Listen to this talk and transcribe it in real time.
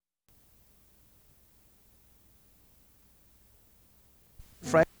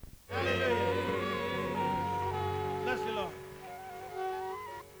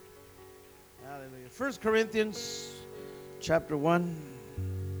First Corinthians chapter 1.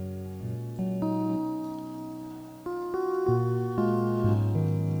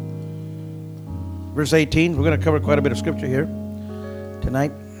 Verse 18. We're going to cover quite a bit of scripture here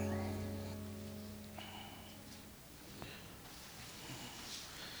tonight.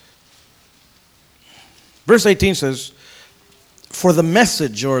 Verse 18 says, for the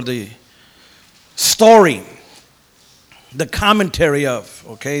message or the story, the commentary of,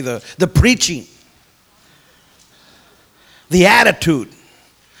 the preaching, the attitude,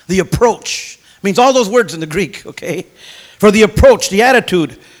 the approach, means all those words in the Greek, For the approach, the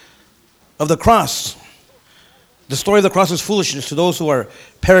attitude of the cross. The story of the cross is foolishness to those who are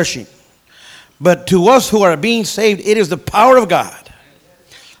perishing. But to us who are being saved, it is the power of God.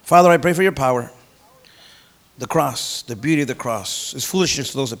 Father, I pray for your power. The cross, the beauty of the cross is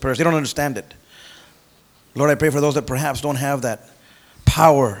foolishness to those that perish. They don't understand it. Lord, I pray for those that perhaps don't have that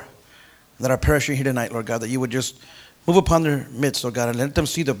power that are perishing here tonight, Lord God, that you would just move upon their midst, Lord God, and let them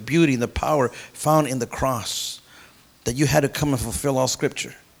see the beauty and the power found in the cross, that you had to come and fulfill all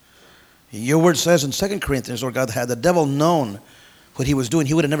Scripture. Your word says in 2 Corinthians, Lord God, had the devil known what he was doing,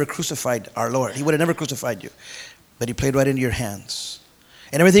 he would have never crucified our Lord. He would have never crucified you. But he played right into your hands.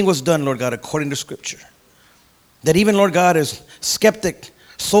 And everything was done, Lord God, according to Scripture. That even, Lord God, as skeptic,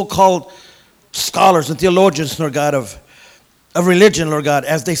 so-called scholars and theologians, Lord God, of religion, Lord God,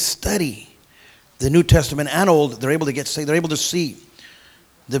 as they study the New Testament and Old, they're able to get saved. They're able to see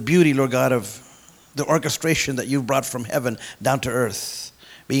the beauty, Lord God, of the orchestration that you've brought from heaven down to earth,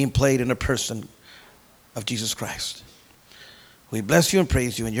 being played in the person of Jesus Christ. We bless you and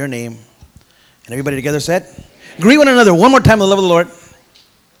praise you in your name. And everybody together said, greet one another one more time in the love of the Lord.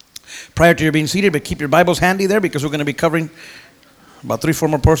 Prior to your being seated, but keep your Bibles handy there because we're going to be covering about 3-4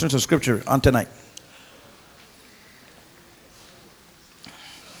 more portions of Scripture on tonight.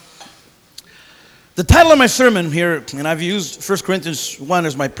 The title of my sermon here, and I've used 1 Corinthians 1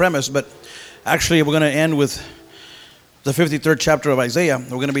 as my premise, but actually we're going to end with the 53rd chapter of Isaiah.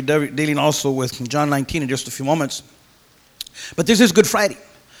 We're going to be dealing also with John 19 in just a few moments. But this is Good Friday.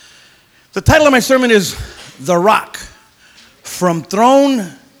 The title of my sermon is The Rock, From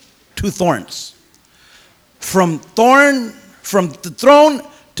Throne to Thorns. From the throne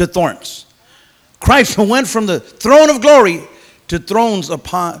to thorns. Christ went from the throne of glory to thorns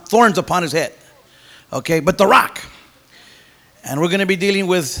upon his head. But the rock. And we're going to be dealing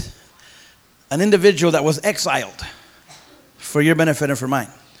with an individual that was exiled for your benefit and for mine.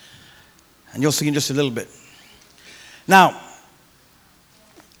 And you'll see in just a little bit. Now,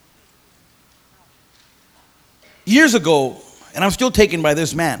 years ago, and I'm still taken by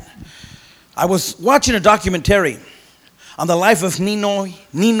this man, I was watching a documentary on the life of Ninoy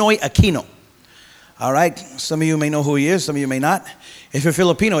Aquino. All right, some of you may know who he is, some of you may not. If you're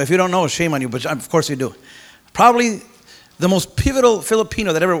Filipino, if you don't know, shame on you, but of course you do. Probably the most pivotal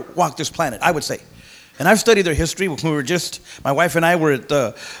Filipino that ever walked this planet, I would say. And I've studied their history. My wife and I were at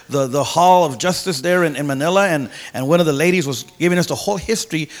the Hall of Justice there in Manila, and one of the ladies was giving us the whole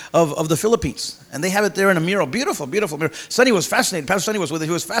history of the Philippines. And they have it there in a mural, beautiful, beautiful mural. Sonny was fascinated. Pastor Sonny was with it.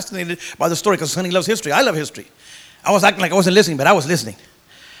 He was fascinated by the story because Sonny loves history. I love history. I was acting like I wasn't listening, but I was listening.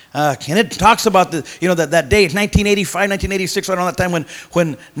 And it talks about that day, 1985, 1986, right around that time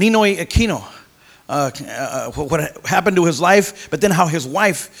when Ninoy Aquino, what happened to his life, but then how his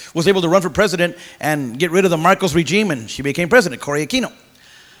wife was able to run for president and get rid of the Marcos regime, and she became president, Cory Aquino.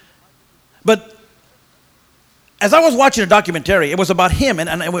 But as I was watching a documentary, it was about him,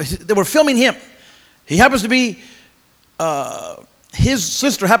 and they were filming him. He happens to be, his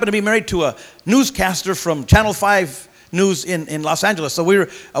sister happened to be married to a newscaster from Channel 5 News in Los Angeles, so we were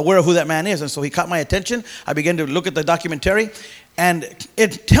aware of who that man is, and so he caught my attention. I began to look at the documentary, and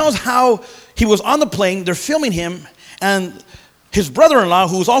it tells how he was on the plane, they're filming him, and his brother-in-law,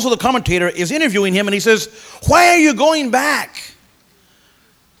 who's also the commentator, is interviewing him, and he says, why are you going back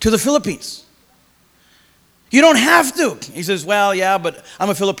to the Philippines? You don't have to. He says, well, yeah, but I'm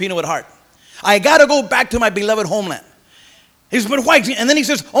a Filipino at heart. I got to go back to my beloved homeland. He says, but why? And then he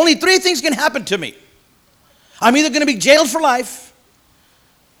says, only 3 things can happen to me. I'm either going to be jailed for life,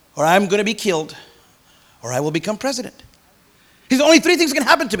 or I'm going to be killed, or I will become president. He said, only 3 things can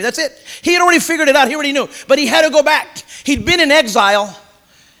happen to me. That's it. He had already figured it out. He already knew. But he had to go back. He'd been in exile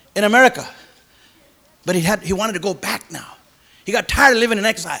in America, but he wanted to go back now. He got tired of living in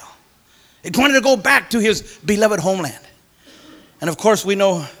exile. He wanted to go back to his beloved homeland. And of course, we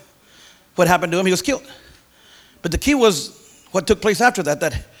know what happened to him. He was killed. But the key was what took place after that.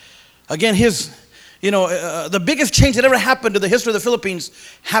 That, again, the biggest change that ever happened to the history of the Philippines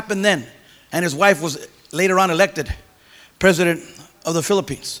happened then. And his wife was later on elected president of the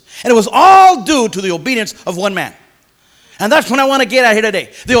Philippines. And it was all due to the obedience of one man. And that's what I want to get at here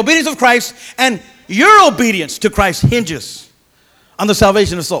today. The obedience of Christ, and your obedience to Christ hinges on the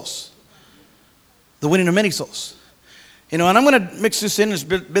salvation of souls, the winning of many souls. You know, and I'm going to mix this in. It's a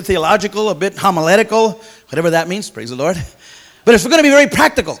bit theological, a bit homiletical, whatever that means, praise the Lord. But it's going to be very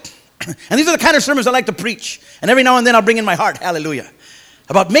practical. And these are the kind of sermons I like to preach. And every now and then I'll bring in my heart, hallelujah,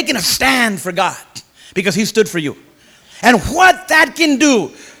 about making a stand for God because he stood for you. And what that can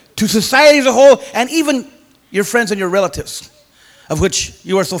do to society as a whole, and even your friends and your relatives, of which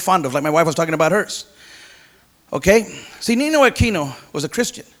you are so fond of, like my wife was talking about hers. Okay? See, Ninoy Aquino was a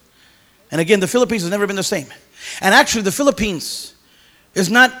Christian. And again, the Philippines has never been the same. And actually, the Philippines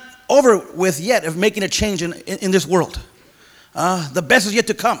is not over with yet of making a change in this world. The best is yet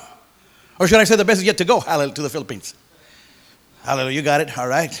to come. Or should I say the best is yet to go, hallelujah, to the Philippines. Hallelujah, you got it, all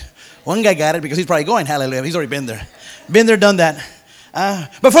right. One guy got it because he's probably going, hallelujah. He's already been there. Been there, done that.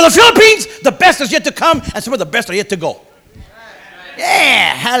 But for the Philippines, the best is yet to come, and some of the best are yet to go.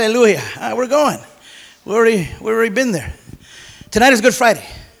 Yeah, hallelujah. We're going. We've already been there. Tonight is Good Friday.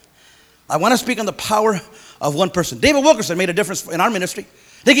 I want to speak on the power of one person. David Wilkerson made a difference in our ministry.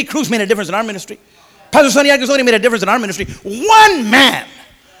 Nicky Cruz made a difference in our ministry. Pastor Sonny Aguizoni made a difference in our ministry. One man,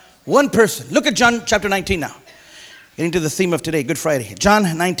 one person. Look at John chapter 19 now. Getting to the theme of today, Good Friday.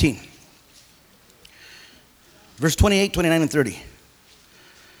 John 19, verse 28, 29, and 30.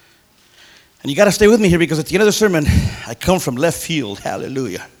 And you got to stay with me here because at the end of the sermon, I come from left field.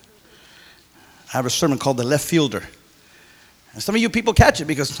 Hallelujah. I have a sermon called The Left Fielder. And some of you people catch it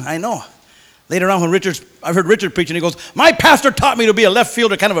because I know. Later on when I've heard Richard preach and he goes, my pastor taught me to be a left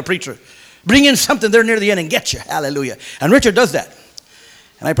fielder kind of a preacher. Bring in something there near the end and get you. Hallelujah. And Richard does that.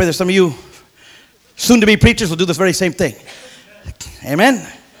 And I pray that some of you soon-to-be preachers will do this very same thing. Amen.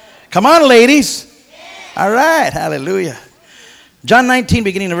 Come on, ladies. All right. Hallelujah. John 19,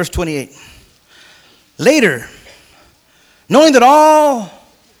 beginning of verse 28. Later, knowing that all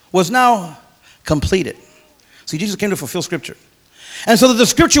was now completed. See, Jesus came to fulfill Scripture. And so that the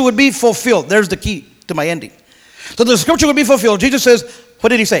Scripture would be fulfilled. There's the key to my ending. So the Scripture would be fulfilled. Jesus says, what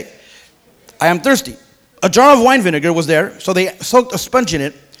did he say? I am thirsty. A jar of wine vinegar was there, so they soaked a sponge in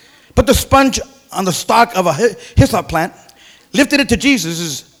it, put the sponge on the stalk of a hyssop plant, lifted it to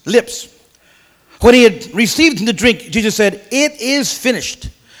Jesus' lips. When he had received the drink, Jesus said, it is finished.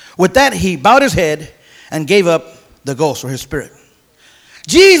 With that, he bowed his head and gave up the ghost or his spirit.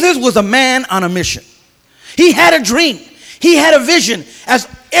 Jesus was a man on a mission. He had a dream. He had a vision, as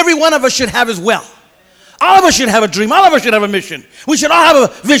every one of us should have as well. All of us should have a dream. All of us should have a mission. We should all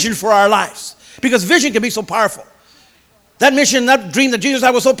have a vision for our lives because vision can be so powerful. That mission, that dream that Jesus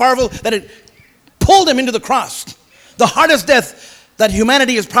had was so powerful that it pulled him into the cross. The hardest death that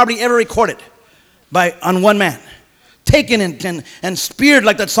humanity has probably ever recorded on one man. Taken and speared,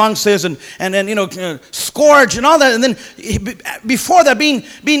 like that song says, and then scourged and all that, and then before that being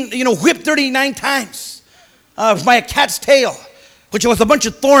whipped 39 times by a cat's tail, which was a bunch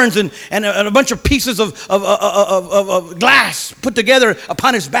of thorns and a bunch of pieces of glass put together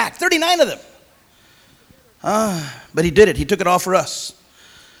upon his back. 39 of them. But he did it. He took it all for us.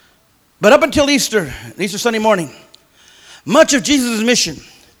 But up until Easter Sunday morning, much of Jesus' mission,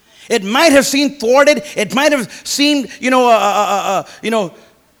 it might have seemed thwarted. It might have seemed, that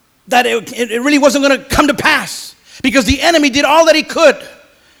it really wasn't going to come to pass because the enemy did all that he could.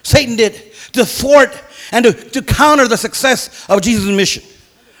 Satan did to thwart and to counter the success of Jesus' mission.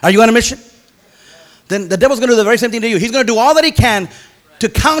 Are you on a mission? Then the devil's going to do the very same thing to you. He's going to do all that he can to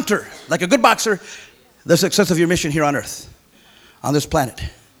counter, like a good boxer, the success of your mission here on earth, on this planet.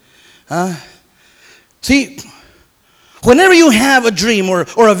 See, whenever you have a dream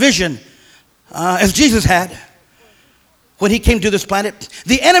or a vision, as Jesus had, when he came to this planet,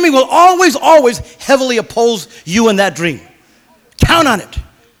 the enemy will always heavily oppose you in that dream. Count on it.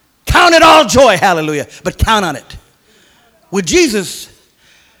 Count it all joy, hallelujah, but count on it. With Jesus,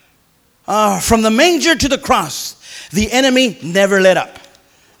 from the manger to the cross, the enemy never let up.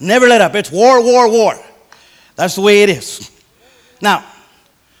 Never let up. It's war, war, war. That's the way it is. Now,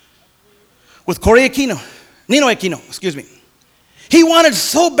 with Ninoy Aquino, excuse me. He wanted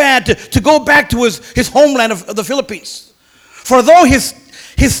so bad to go back to his homeland of the Philippines. For though his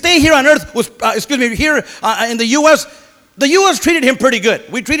stay here on earth was, here in the U.S. treated him pretty good.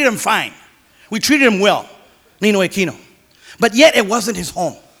 We treated him fine. We treated him well, Ninoy Aquino. But yet it wasn't his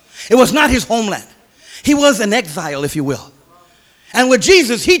home. It was not his homeland. He was an exile, if you will. And with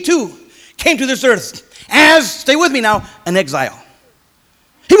Jesus, he too came to this earth as, stay with me now, an exile.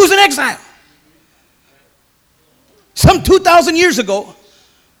 He was an exile. Some 2,000 years ago,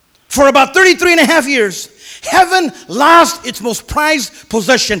 for about 33 and a half years, Heaven lost its most prized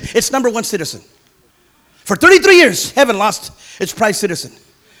possession, its number one citizen. For 33 years, heaven lost its prized citizen.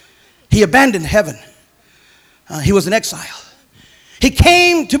 He abandoned heaven. He was in exile. He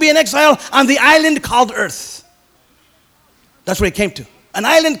came to be an exile on the island called earth. That's where he came to. An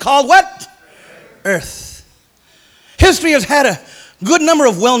island called what? Earth. History has had a good number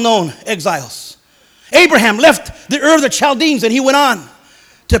of well-known exiles. Abraham left the Ur of the Chaldeans and he went on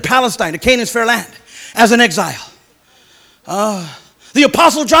to Palestine, to Canaan's fair land, as an exile. The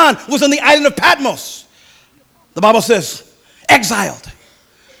Apostle John was on the island of Patmos. The Bible says, exiled.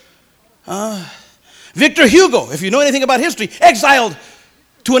 Victor Hugo, if you know anything about history, exiled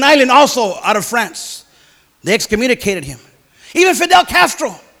to an island also out of France. They excommunicated him. Even Fidel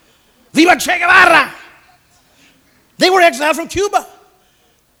Castro, Viva Che Guevara, they were exiled from Cuba.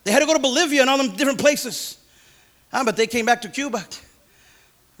 They had to go to Bolivia and all them different places. But they came back to Cuba.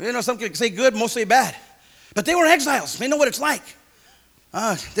 You know, some can say good, most say bad. But they were exiles. They know what it's like.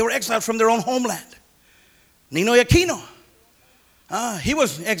 They were exiled from their own homeland. Ninoy Aquino, he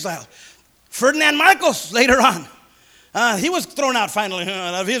was exiled. Ferdinand Marcos, later on, he was thrown out finally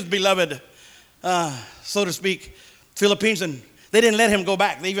of his beloved, so to speak, Philippines, and they didn't let him go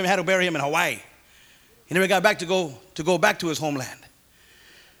back. They even had to bury him in Hawaii. He never got back to go back to his homeland.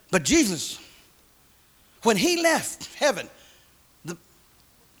 But Jesus, when he left heaven,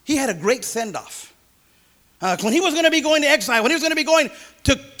 he had a great send-off. When he was going to be going to exile, when he was going to be going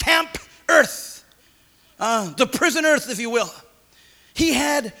to camp earth, the prison earth, if you will, he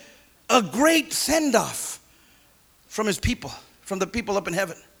had a great send-off from his people, from the people up in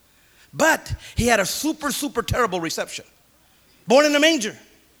heaven. But he had a super, super terrible reception. Born in a manger.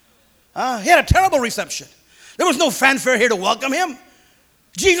 He had a terrible reception. There was no fanfare here to welcome him.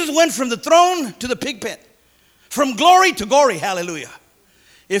 Jesus went from the throne to the pig pen. From glory to glory, hallelujah,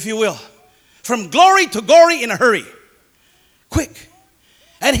 if you will. From glory to glory in a hurry. Quick.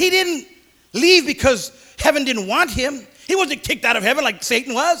 And he didn't leave because heaven didn't want him. He wasn't kicked out of heaven like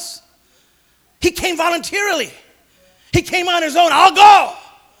Satan was. He came voluntarily. He came on his own. I'll go.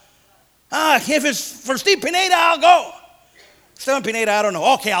 If it's for Steve Pineda, I'll go. Steve Pineda, I don't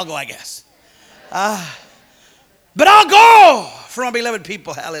know. Okay, I'll go, I guess. But I'll go for my beloved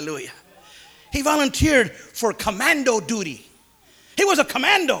people. Hallelujah. He volunteered for commando duty. He was a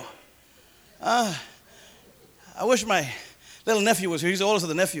commando. I wish my little nephew was here. He's the oldest of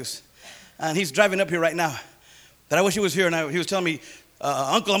the nephews. And he's driving up here right now. But I wish he was here. And he was telling me,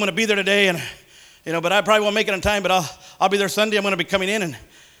 Uncle, I'm going to be there today. And, you know, but I probably won't make it on time. But I'll be there Sunday. I'm going to be coming in. And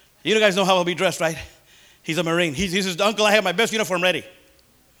you guys know how I'll be dressed, right? He's a Marine. He says, Uncle, I have my best uniform ready.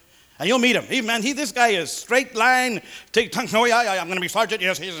 And you'll meet him. This guy is straight line. Oh, yeah, I'm going to be sergeant.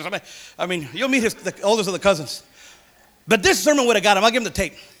 Yes, you'll meet the oldest of the cousins. But this sermon would have got him. I'll give him the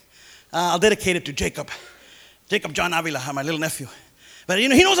tape. I'll dedicate it to Jacob John Avila, my little nephew. But he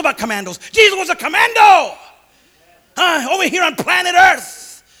knows about commandos. Jesus was a commando. Over here on planet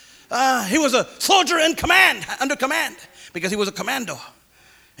Earth. He was a soldier in command, under command, because he was a commando.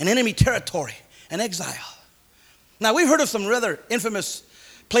 An enemy territory, an exile. Now, we've heard of some rather infamous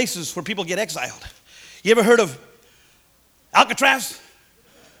places where people get exiled. You ever heard of Alcatraz?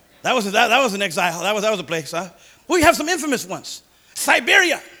 That was an exile. That was a place. We have some infamous ones.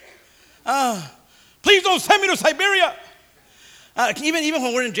 Siberia. Please don't send me to Siberia. Even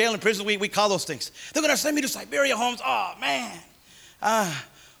when we're in jail and prison, we call those things. They're going to send me to Siberia, Holmes. Oh, man.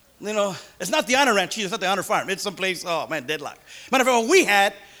 It's not the Honor Ranch. It's not the Honor Farm. It's someplace, oh, man, deadlock. Matter of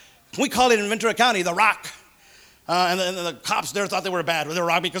fact, we call it in Ventura County, the Rock. And the cops there thought they were bad with the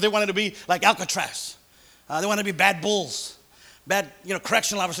Rock because they wanted to be like Alcatraz. They wanted to be bad bulls, bad,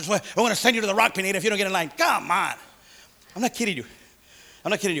 correctional officers. We're going to send you to the Rock, Pineda, if you don't get in line. Come on. I'm not kidding you.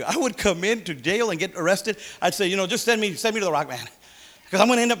 I would come into jail and get arrested. I'd say, just send me to the Rock, man. Because I'm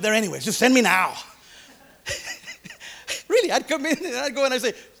going to end up there anyways. Just send me now. Really, I'd come in and I'd go and I'd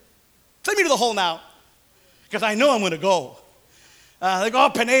say, send me to the hole now. Because I know I'm going to go. They go, oh,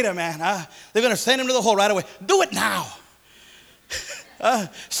 Pineda, man. They're going to send him to the hole right away. Do it now.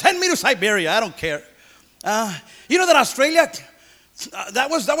 Send me to Siberia. I don't care. You know that Australia, that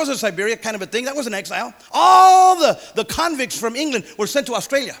was a Siberia kind of a thing. That was an exile. All the convicts from England were sent to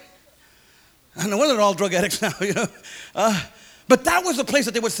Australia. I know they're all drug addicts now, But that was the place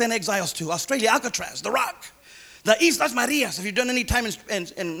that they would send exiles to. Australia, Alcatraz, the Rock. The Islas Marias, if you've done any time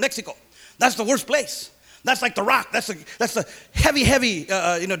in Mexico. That's the worst place. That's like the Rock. That's the heavy,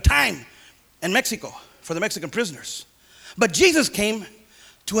 time in Mexico for the Mexican prisoners. But Jesus came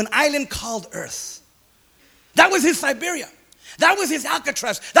to an island called Earth. That was his Siberia. That was his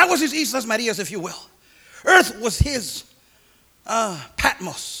Alcatraz. That was his Islas Marias, if you will. Earth was his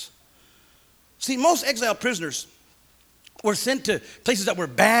Patmos. See, most exile prisoners were sent to places that were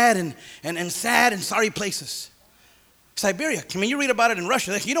bad and sad and sorry places. Siberia, I mean, you read about it in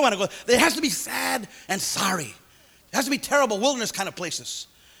Russia. You don't want to go. It has to be sad and sorry. It has to be terrible wilderness kind of places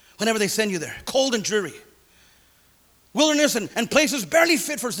whenever they send you there. Cold and dreary. Wilderness and places barely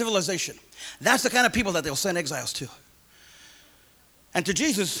fit for civilization. That's the kind of people that they'll send exiles to. And to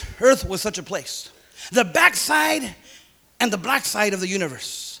Jesus, earth was such a place. The backside and the black side of the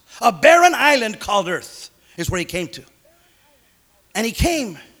universe. A barren island called earth is where he came to. And he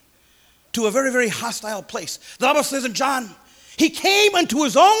came to a very, very hostile place. The Bible says in John, he came unto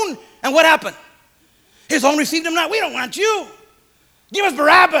his own, and what happened? His own received him not. We don't want you. Give us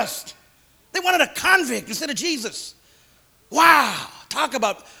Barabbas. They wanted a convict instead of Jesus. Wow, talk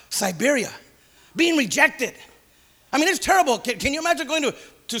about Siberia, being rejected. I mean, it's terrible. Can you imagine going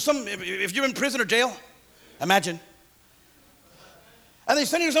to some, if you're in prison or jail? Imagine. And they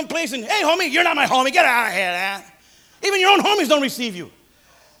send you someplace and, hey, homie, you're not my homie. Get out of here, man. Even your own homies don't receive you.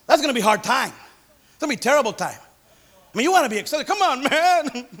 That's going to be a hard time. It's going to be a terrible time. I mean, you want to be excited. Come on,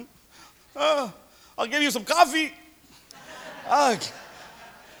 man. I'll give you some coffee.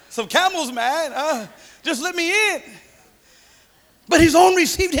 Some Camels, man. Just let me in. But his own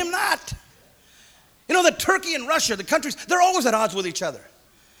received him not. You know that Turkey and Russia, the countries, they're always at odds with each other.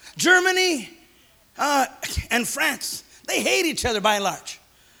 Germany and France, they hate each other by and large.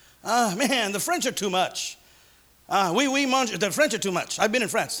 Man, the French are too much. The French are too much. I've been in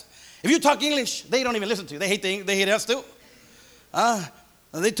France. If you talk English, they don't even listen to you. They hate us too.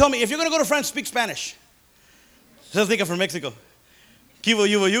 They told me, if you're going to go to France, speak Spanish. Just think I'm from Mexico. ¿Qué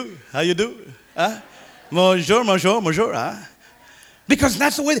you? How you do? Bonjour, bonjour, bonjour. Because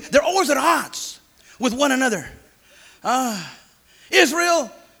that's the way, they're always at odds with one another.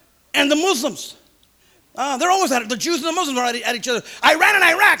 Israel and the Muslims. They're always at it. The Jews and the Muslims are at each other. Iran and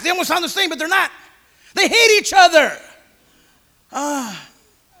Iraq, they almost sound the same, but they're not. They hate each other.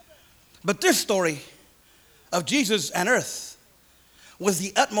 But this story of Jesus and earth was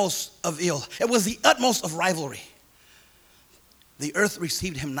the utmost of ill. It was the utmost of rivalry. The earth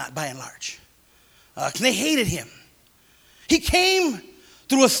received him not by and large. They hated him. He came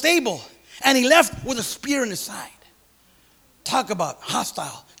through a stable and he left with a spear in his side. Talk about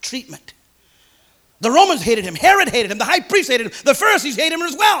hostile treatment. The Romans hated him. Herod hated him. The high priest hated him. The Pharisees hated him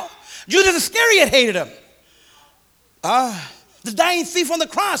as well. Judas Iscariot hated him. The dying thief on the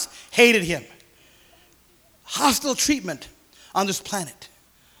cross hated him. Hostile treatment on this planet.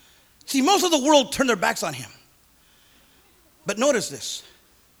 See, most of the world turned their backs on him. But notice this.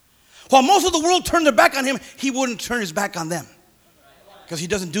 While most of the world turned their back on him, he wouldn't turn his back on them. Because he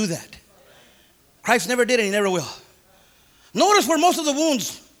doesn't do that. Christ never did and he never will. Notice where most of the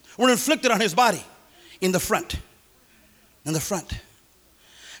wounds were inflicted on his body. In the front. In the front.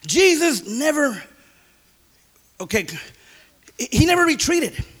 Jesus never, he never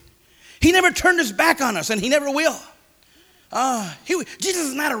retreated. He never turned his back on us, and he never will. Jesus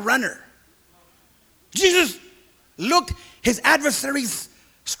is not a runner. Jesus looked his adversaries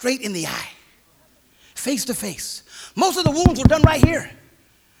straight in the eye, face to face. Most of the wounds were done right here,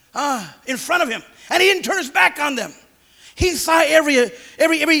 in front of him, and he didn't turn his back on them. He saw every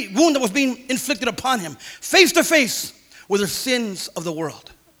wound that was being inflicted upon him, face to face with the sins of the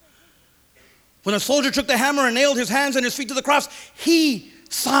world. When a soldier took the hammer and nailed his hands and his feet to the cross, he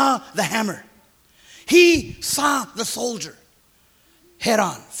saw the hammer. He saw the soldier head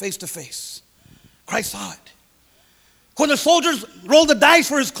on, face to face. Christ saw it. When the soldiers rolled the dice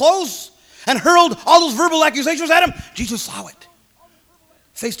for his clothes and hurled all those verbal accusations at him, Jesus saw it,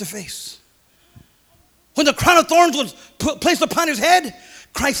 face to face. When the crown of thorns was placed upon his head,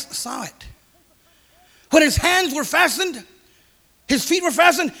 Christ saw it. When his hands were fastened, his feet were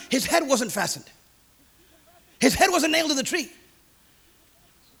fastened, his head wasn't fastened. His head wasn't nailed to the tree.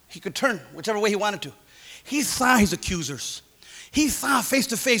 He could turn whichever way he wanted to. He saw his accusers. He saw face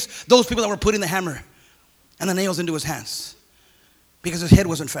to face those people that were putting the hammer and the nails into his hands because his head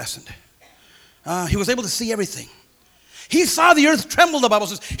wasn't fastened. He was able to see everything. He saw the earth tremble, the Bible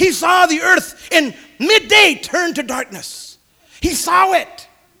says. He saw the earth in midday turn to darkness. He saw it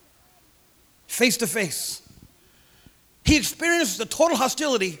face to face. He experienced the total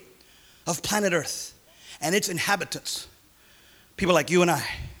hostility of planet Earth and its inhabitants, people like you and I.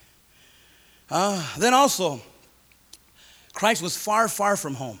 Then also, Christ was far, far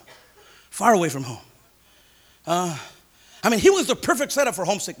from home, far away from home. He was the perfect setup for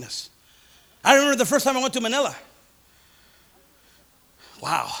homesickness. I remember the first time I went to Manila.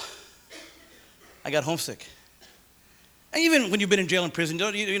 Wow, I got homesick. And even when you've been in jail and prison,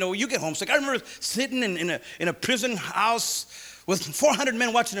 you get homesick. I remember sitting in a prison house with 400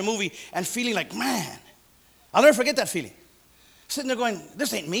 men watching a movie and feeling like, man, I'll never forget that feeling. Sitting there going,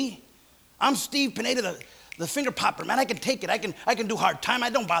 this ain't me. I'm Steve Pineda, the finger popper, man. I can take it. I can do hard time.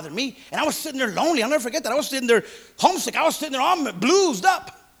 It don't bother me. And I was sitting there lonely. I'll never forget that. I was sitting there homesick. I was sitting there all bluesed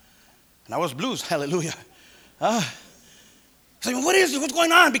up. And I was blues, hallelujah. So what is it? What's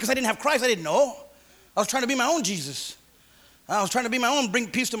going on? Because I didn't have Christ, I didn't know. I was trying to be my own Jesus. I was trying to be my own, bring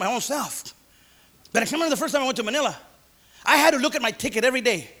peace to my own self. But I remember the first time I went to Manila, I had to look at my ticket every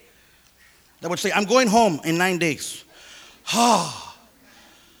day. That would say, I'm going home in 9 days.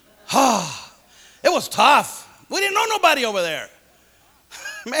 It was tough. We didn't know nobody over there.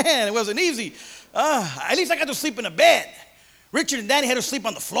 Man, it wasn't easy. At least I got to sleep in a bed. Richard and Danny had to sleep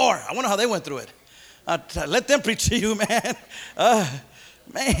on the floor. I wonder how they went through it. Let them preach to you, man.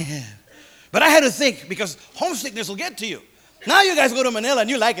 Man. But I had to think, because homesickness will get to you. Now you guys go to Manila and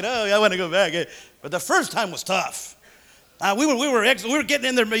you like it. Oh, I want to go back. But the first time was tough. We were getting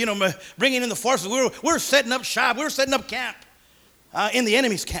in there, bringing in the forces. We were setting up shop. We were setting up camp in the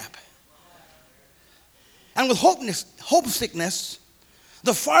enemy's camp. And with homesickness,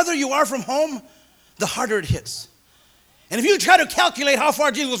 the farther you are from home, the harder it hits. And if you try to calculate how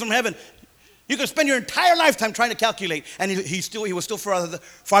far Jesus was from heaven, you could spend your entire lifetime trying to calculate, and he was still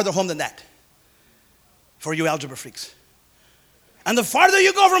farther home than that. For you algebra freaks. And the farther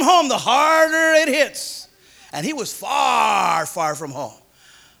you go from home, the harder it hits. And he was far, far from home.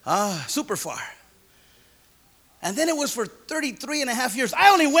 Super far. And then it was for 33 and a half years.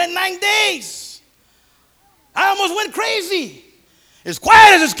 I only went 9 days. I almost went crazy. As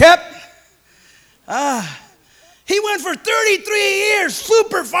quiet as it's kept. He went for 33 years,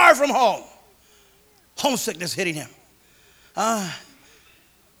 super far from home. Homesickness hitting him.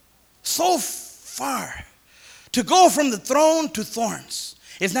 So far. To go from the throne to thorns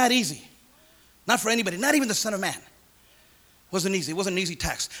is not easy. Not for anybody, not even the Son of Man. Wasn't easy. It wasn't an easy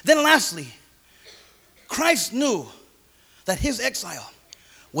task. Then lastly, Christ knew that his exile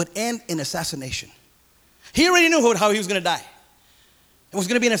would end in assassination. He already knew how he was going to die. It was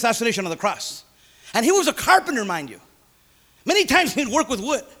going to be an assassination on the cross. And he was a carpenter, mind you. Many times he'd work with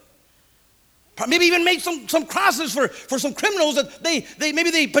wood. Maybe even make some crosses for some criminals that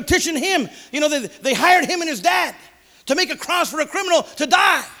maybe they petitioned him. They hired him and his dad to make a cross for a criminal to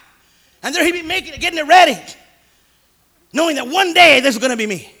die. And there he'd be getting it ready, knowing that one day this is going to be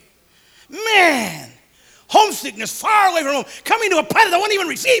me. Man, homesickness, far away from home, coming to a planet that won't even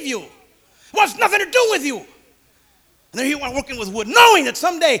receive you. Wants nothing to do with you. And there you are working with wood, knowing that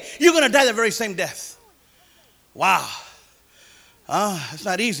someday you're going to die the very same death. Wow. It's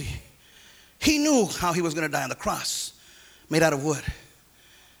not easy. He knew how he was going to die on the cross, made out of wood.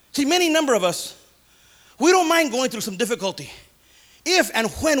 See, many number of us, we don't mind going through some difficulty if and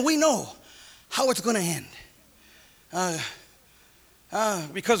when we know how it's going to end.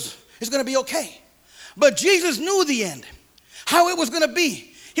 Because it's going to be okay. But Jesus knew the end, how it was going to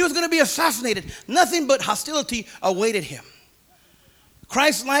be. He was going to be assassinated. Nothing but hostility awaited him.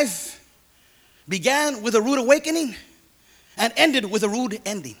 Christ's life began with a rude awakening and ended with a rude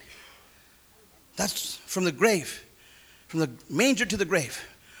ending. That's from the grave, from the manger to the grave.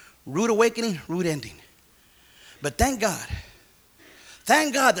 Rude awakening, rude ending. But thank God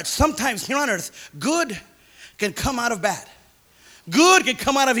that sometimes here on earth, good can come out of bad. Good can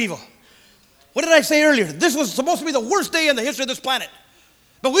come out of evil. What did I say earlier? This was supposed to be the worst day in the history of this planet.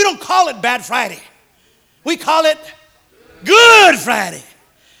 But we don't call it Bad Friday. We call it Good Friday.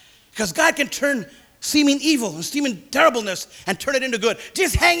 Because God can turn seeming evil and seeming terribleness and turn it into good.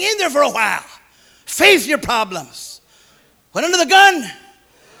 Just hang in there for a while. Face your problems. When under the gun,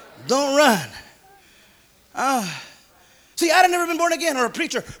 don't run. See, I'd have never been born again or a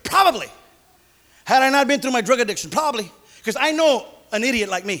preacher. Probably. Had I not been through my drug addiction. Probably. Because I know an idiot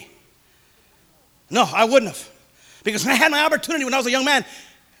like me. No, I wouldn't have. Because I had my opportunity when I was a young man.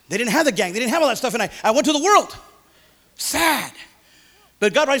 They didn't have the gang. They didn't have all that stuff. And I went to the world. Sad.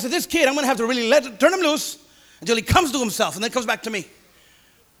 But God said, this kid, I'm going to have to really turn him loose until he comes to himself and then comes back to me.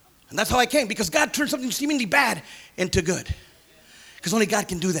 And that's how I came. Because God turned something seemingly bad into good. Because only God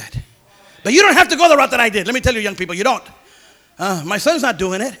can do that. But you don't have to go the route that I did. Let me tell you, young people, you don't. My son's not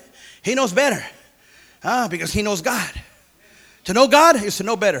doing it. He knows better. Because he knows God. To know God is to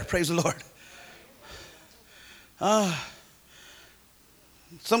know better. Praise the Lord.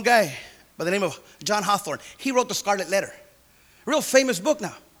 Some guy by the name of John Hawthorne, he wrote the Scarlet Letter. A real famous book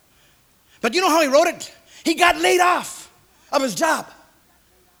now. But you know how he wrote it? He got laid off of his job.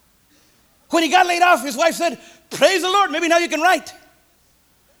 When he got laid off, his wife said, praise the Lord, maybe now you can write.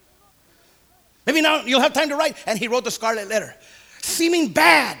 Maybe now you'll have time to write. And he wrote the Scarlet Letter. Seeming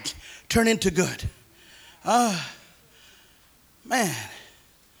bad turned into good. Man.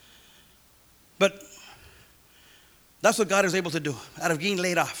 But that's what God is able to do out of being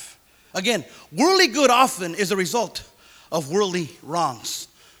laid off. Again, worldly good often is a result of worldly wrongs.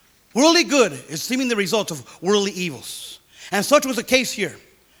 Worldly good is seeming the result of worldly evils. And such was the case here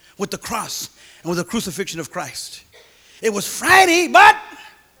with the cross and with the crucifixion of Christ. It was Friday, but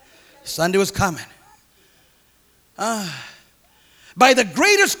Sunday was coming. By the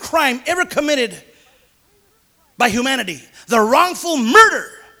greatest crime ever committed by humanity, the wrongful murder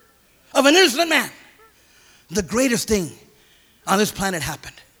of an innocent man, the greatest thing on this planet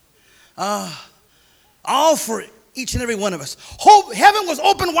happened. All for each and every one of us. Heaven was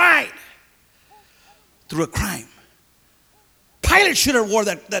open wide through a crime. Pilate should have wore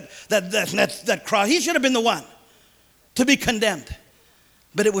that cross. He should have been the one to be condemned.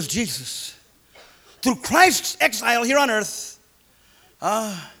 But it was Jesus. Through Christ's exile here on earth,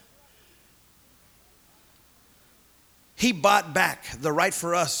 he bought back the right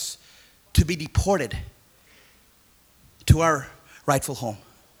for us to be deported to our rightful home.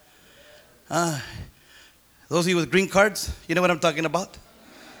 Those of you with green cards, you know what I'm talking about?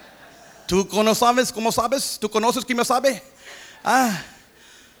 ¿Tú sabes cómo sabes? ¿Tú conoces quién me sabe?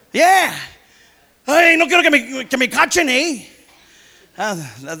 Yeah. Ay, no quiero que me cachen, eh?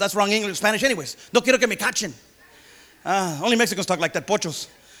 That's wrong English, Spanish anyways. No quiero que me cachen. Only Mexicans talk like that, pochos.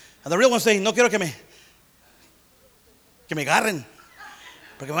 And the real ones say, no quiero que me agarren.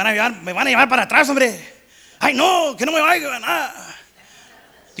 Porque me van a llevar para atrás, hombre. Ay, no, que no me vayan.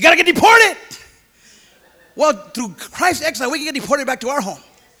 You got to get deported. Well, through Christ's exile, we can get deported back to our home.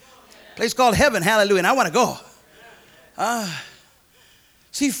 Place called heaven, hallelujah, and I want to go.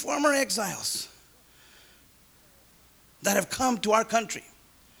 See, former exiles that have come to our country.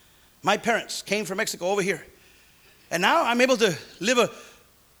 My parents came from Mexico over here. And now I'm able to live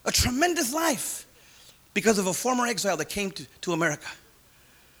a tremendous life because of a former exile that came to America.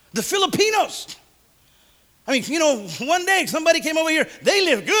 The Filipinos. I mean, you know, one day somebody came over here. They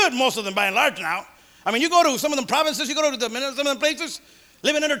live good, most of them by and large now. I mean, you go to some of them provinces, you go to some of them places,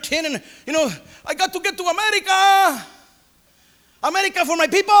 living under tin, and, you know, I got to get to America. America for my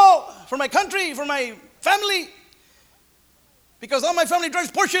people, for my country, for my family. Because all my family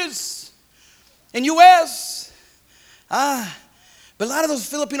drives Porsches in U.S. But a lot of those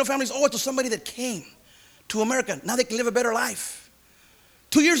Filipino families owe it to somebody that came to America. Now they can live a better life.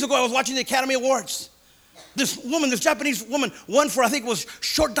 2 years ago, I was watching the Academy Awards. This Japanese woman, won for, I think it was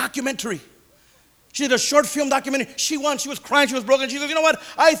short documentary. She did a short film documentary. She won. She was crying. She was broken. She said, you know what?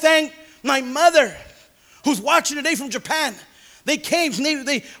 I thank my mother who's watching today from Japan. They came,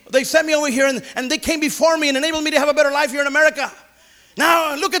 they sent me over here, and they came before me and enabled me to have a better life here in America.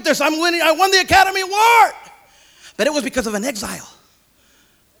 Now, look at this. I'm winning. I won the Academy Award. But it was because of an exile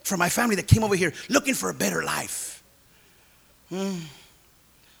from my family that came over here looking for a better life.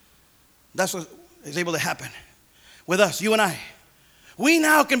 That's what is able to happen with us, you and I. We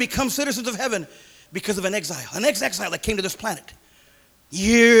now can become citizens of heaven because of an exile that came to this planet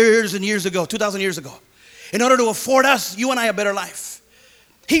years and years ago, 2,000 years ago, in order to afford us, you and I, a better life.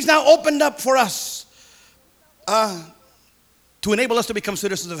 He's now opened up for us to enable us to become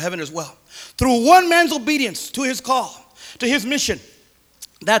citizens of heaven as well. Through one man's obedience to his call, to his mission.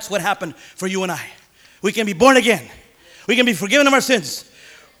 That's what happened for you and I. We can be born again. We can be forgiven of our sins.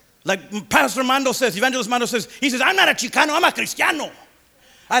 Like Pastor Mando says, Evangelist Mando says, he says, I'm not a Chicano, I'm a Cristiano.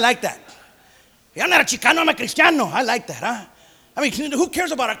 I like that. I'm not a Chicano, I'm a Cristiano. I like that, huh? I mean, who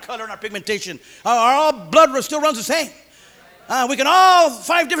cares about our color and our pigmentation? Our blood still runs the same. We can all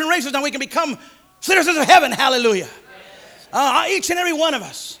 5 different races now. We can become citizens of heaven. Hallelujah. Each and every one of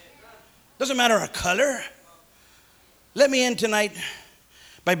us. Doesn't matter our color. Let me end tonight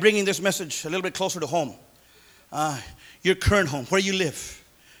by bringing this message a little bit closer to home. Your current home, where you live.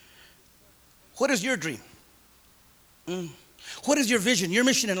 What is your dream? What is your vision, your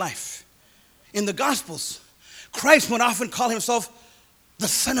mission in life? In the Gospels, Christ would often call himself the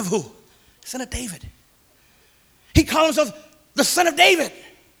son of who? Son of David. He called himself the son of David.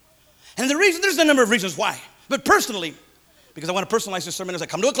 And the reason, there's a number of reasons why. But personally, because I want to personalize this sermon as I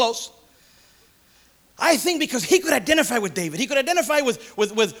come to a close, I think because he could identify with David. He could identify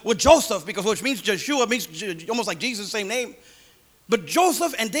with Joseph, because which means Joshua, means almost like Jesus, same name. But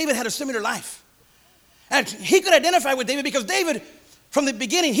Joseph and David had a similar life. And he could identify with David because David, from the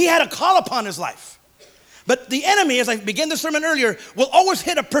beginning, he had a call upon his life. But the enemy, as I began the sermon earlier, will always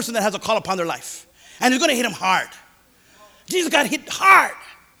hit a person that has a call upon their life. And he's going to hit him hard. Jesus got hit hard.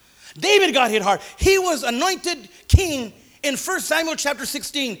 David got hit hard. He was anointed king in 1 Samuel chapter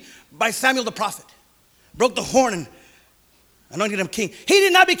 16 by Samuel the prophet. Broke the horn and anointed him king. He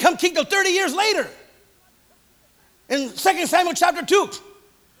did not become king till 30 years later. in 2 Samuel chapter 2.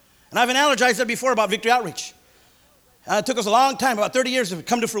 And I've analogized that before about Victory Outreach. It took us a long time, about 30 years to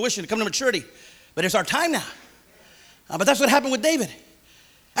come to fruition, to come to maturity. But it's our time now. But that's what happened with David.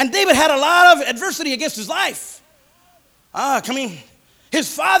 And David had a lot of adversity against his life.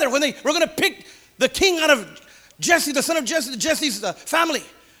 His father, when they were going to pick the king out of Jesse, the son of Jesse, Jesse's family,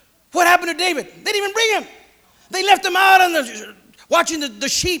 what happened to David? They didn't even bring him. They left him out on watching the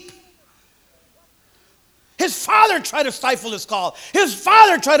sheep. His father tried to stifle his call. His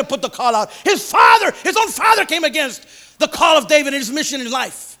father tried to put the call out. His own father came against the call of David and his mission in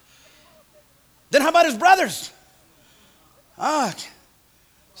life. Then how about his brothers?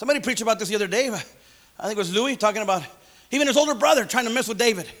 Somebody preached about this the other day. I think it was Louis talking about even his older brother trying to mess with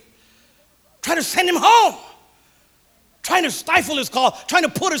David. Trying to send him home. Trying to stifle his call. Trying to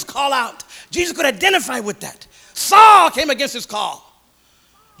put his call out. Jesus could identify with that. Saul came against his call.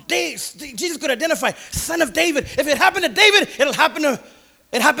 Jesus could identify, son of David. If it happened to David, it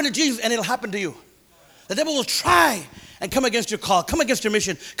happened to Jesus, and it'll happen to you. The devil will try and come against your call, come against your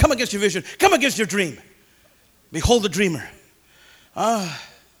mission, come against your vision, come against your dream. Behold the dreamer.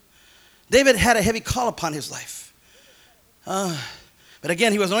 David had a heavy call upon his life. But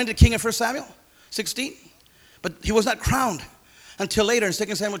again, he was anointed king in 1 Samuel 16, but he was not crowned until later in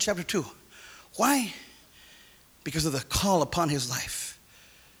 2 Samuel chapter 2. Why? Because of the call upon his life.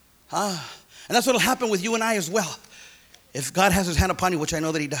 And that's what will happen with you and I as well. If God has his hand upon you, which I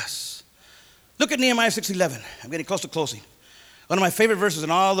know that he does. Look at Nehemiah 6:11. I'm getting close to closing. One of my favorite verses in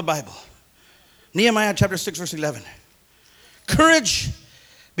all the Bible. Nehemiah chapter 6, verse 11. Courage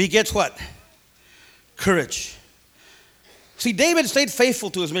begets what? Courage. See, David stayed faithful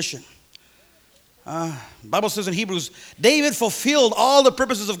to his mission. The Bible says in Hebrews, David fulfilled all the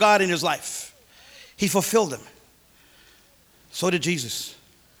purposes of God in his life. He fulfilled them. So did Jesus.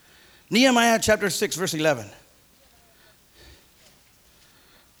 Nehemiah chapter 6, verse 11.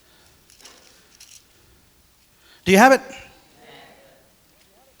 Do you have it?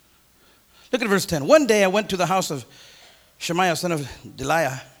 Look at verse 10. One day I went to the house of Shemaiah, son of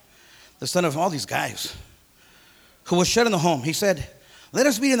Deliah, the son of all these guys, who was shut in the home. He said, let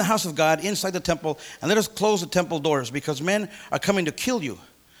us meet in the house of God inside the temple, and let us close the temple doors, because men are coming to kill you.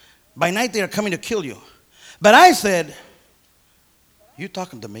 By night they are coming to kill you. But I said, you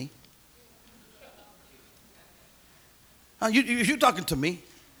talking to me? You talking to me?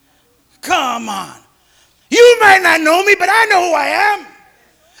 Come on. You might not know me, but I know who I am.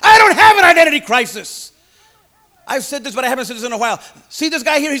 I don't have an identity crisis. I've said this, but I haven't said this in a while. See this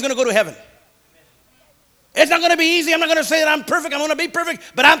guy here? He's going to go to heaven. It's not going to be easy. I'm not going to say that I'm perfect. I'm going to be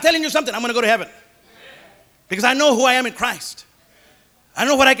perfect. But I'm telling you something. I'm going to go to heaven. Because I know who I am in Christ. I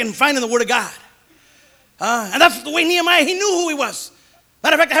know what I can find in the Word of God. And that's the way Nehemiah, he knew who he was.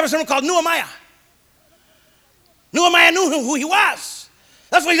 Matter of fact, I have a sermon called Nehemiah. Nehemiah knew who he was.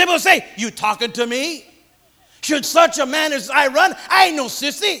 That's why he's able to say, you talking to me? Should such a man as I run? I ain't no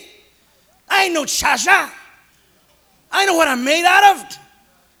sissy. I ain't no cha-cha. I know what I'm made out of.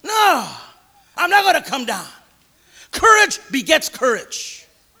 No, I'm not going to come down. Courage begets courage.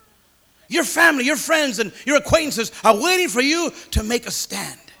 Your family, your friends, and your acquaintances are waiting for you to make a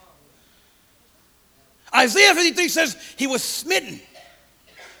stand. Isaiah 53 says he was smitten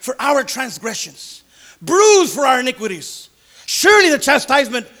for our transgressions, bruised for our iniquities. Surely the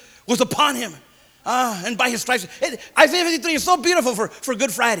chastisement was upon him, and by his stripes. Isaiah 53 is so beautiful for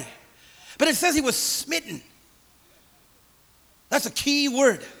Good Friday. But it says he was smitten. That's a key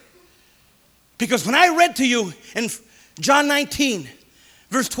word. Because when I read to you in John 19,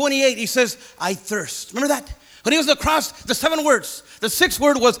 verse 28, he says, I thirst. Remember that? When he was on the cross, the 7 words, the 6th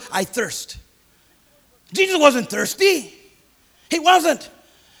word was, I thirst. Jesus wasn't thirsty. He wasn't.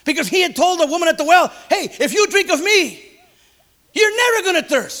 Because he had told the woman at the well, hey, if you drink of me, you're never going to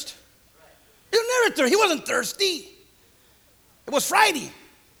thirst. You'll never thirst. He wasn't thirsty. It was Friday.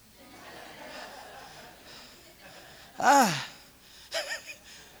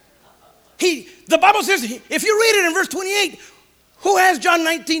 The Bible says, if you read it in verse 28, who has John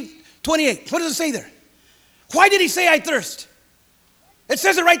 19:28? What does it say there? Why did he say, I thirst? It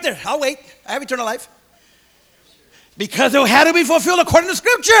says it right there. I'll wait. I have eternal life. Because it had to be fulfilled according to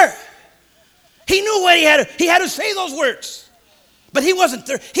Scripture. He knew what he had to. He had to say those words. But he wasn't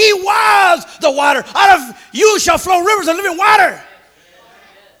thirsty. He was the water. Out of you shall flow rivers of living water.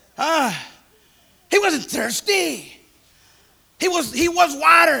 He wasn't thirsty. He was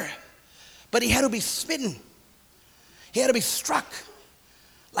water. But he had to be smitten. He had to be struck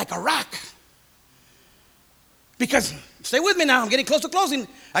like a rock. Because, stay with me now, I'm getting close to closing.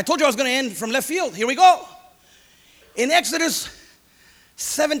 I told you I was going to end from left field. Here we go. In Exodus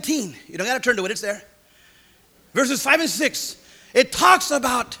 17, you don't got to turn to it, it's there. verses 5 and 6, it talks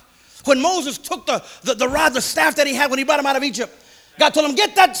about when Moses took the rod, the staff that he had when he brought him out of Egypt. God told him,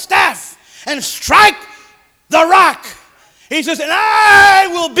 get that staff and strike the rock. He says, and I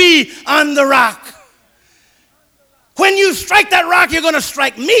will be on the rock. When you strike that rock, you're going to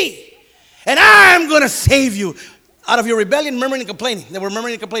strike me. And I'm going to save you out of your rebellion, murmuring and complaining. They were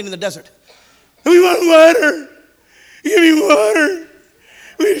murmuring and complaining in the desert. We want water. Give me water.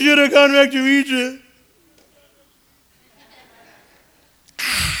 We should have gone back to Egypt.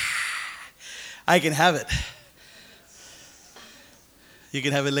 I can have it. You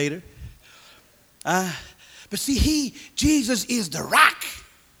can have it later. But see, Jesus is the rock.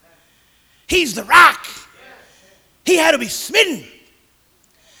 He's the rock. He had to be smitten.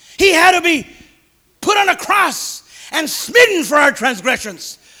 He had to be put on a cross and smitten for our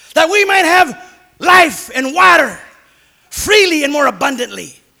transgressions, that we might have life and water freely and more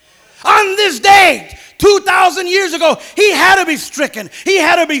abundantly. On this day, 2,000 years ago, he had to be stricken. He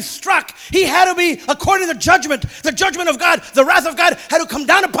had to be struck. He had to be, according to the judgment of God, the wrath of God had to come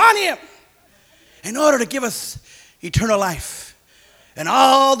down upon him in order to give us eternal life and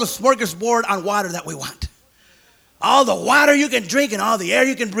all the smorgasbord on water that we want. All the water you can drink and all the air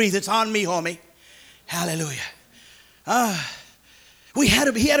you can breathe, it's on me, homie. Hallelujah. He had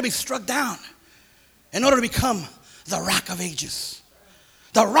to be struck down in order to become the Rock of Ages.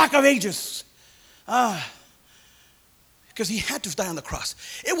 The Rock of Ages. Because he had to die on the cross.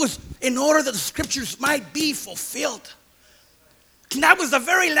 It was in order that the scriptures might be fulfilled. And that was the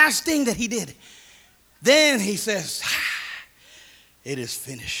very last thing that he did. Then he says, it is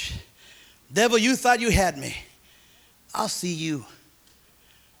finished. Devil, you thought you had me. I'll see you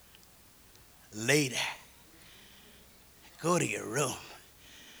later. Go to your room.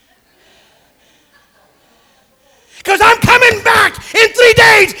 Because I'm coming back in 3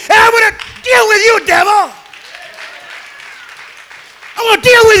 days and I'm going to deal with you, devil. I'm going to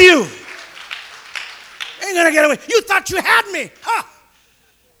deal with you. Ain't going to get away. You thought you had me. Huh?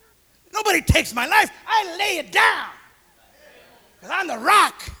 Nobody takes my life. I lay it down. Because I'm the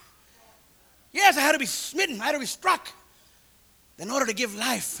rock. Yes, I had to be smitten. I had to be struck in order to give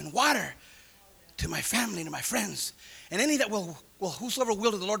life and water to my family and to my friends. And any that whosoever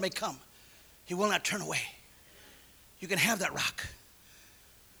will to the Lord may come. He will not turn away. You can have that rock.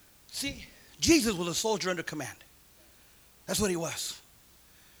 See, Jesus was a soldier under command. That's what he was.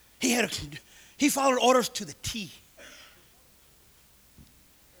 He followed orders to the T.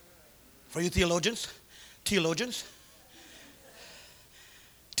 For you theologians, to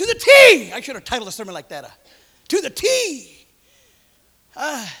the T. I should have titled a sermon like that. To the T.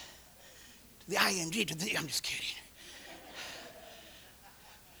 To the ING, to the, I'm just kidding.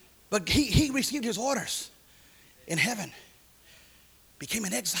 But he received his orders in heaven, became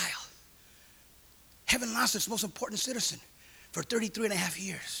an exile. Heaven lost its most important citizen for 33 and a half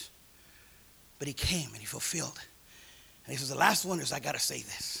years. But he came and he fulfilled. And he says, the last one is, I got to say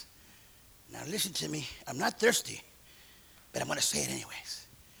this. Now listen to me. I'm not thirsty, but I'm going to say it anyways.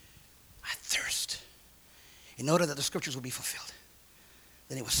 I thirst in order that the scriptures will be fulfilled.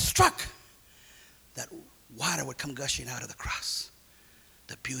 Then he was struck that water would come gushing out of the cross.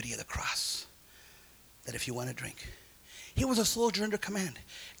 The beauty of the cross. That if you want to drink. He was a soldier under command.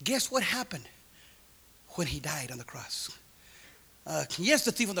 Guess what happened when he died on the cross? Yes,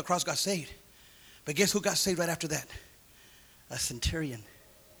 the thief on the cross got saved. But guess who got saved right after that? A centurion.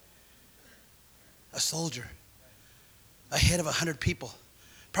 A soldier. A head of 100 people.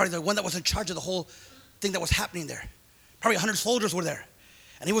 Probably the one that was in charge of the whole thing that was happening there. Probably 100 soldiers were there.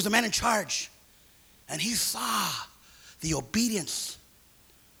 And he was the man in charge. And he saw the obedience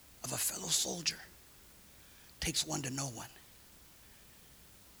of a fellow soldier. Takes one to know one.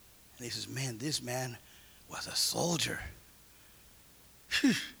 And he says, man, this man was a soldier.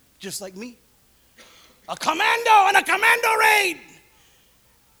 Just like me. A commando on a commando raid.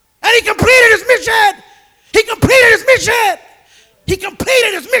 And he completed his mission. He completed his mission. He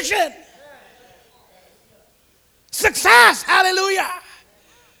completed his mission. Success. Hallelujah.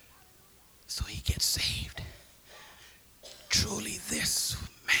 So he gets saved. Truly this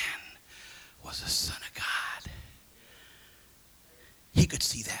man was a son of God. He could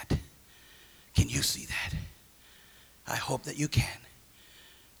see that. Can you see that? I hope that you can.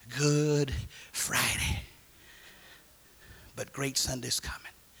 Good Friday. But great Sunday's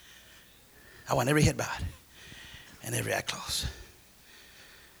coming. I want every head bowed and every eye closed.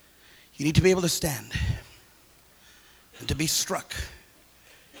 You need to be able to stand and to be struck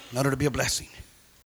in order to be a blessing.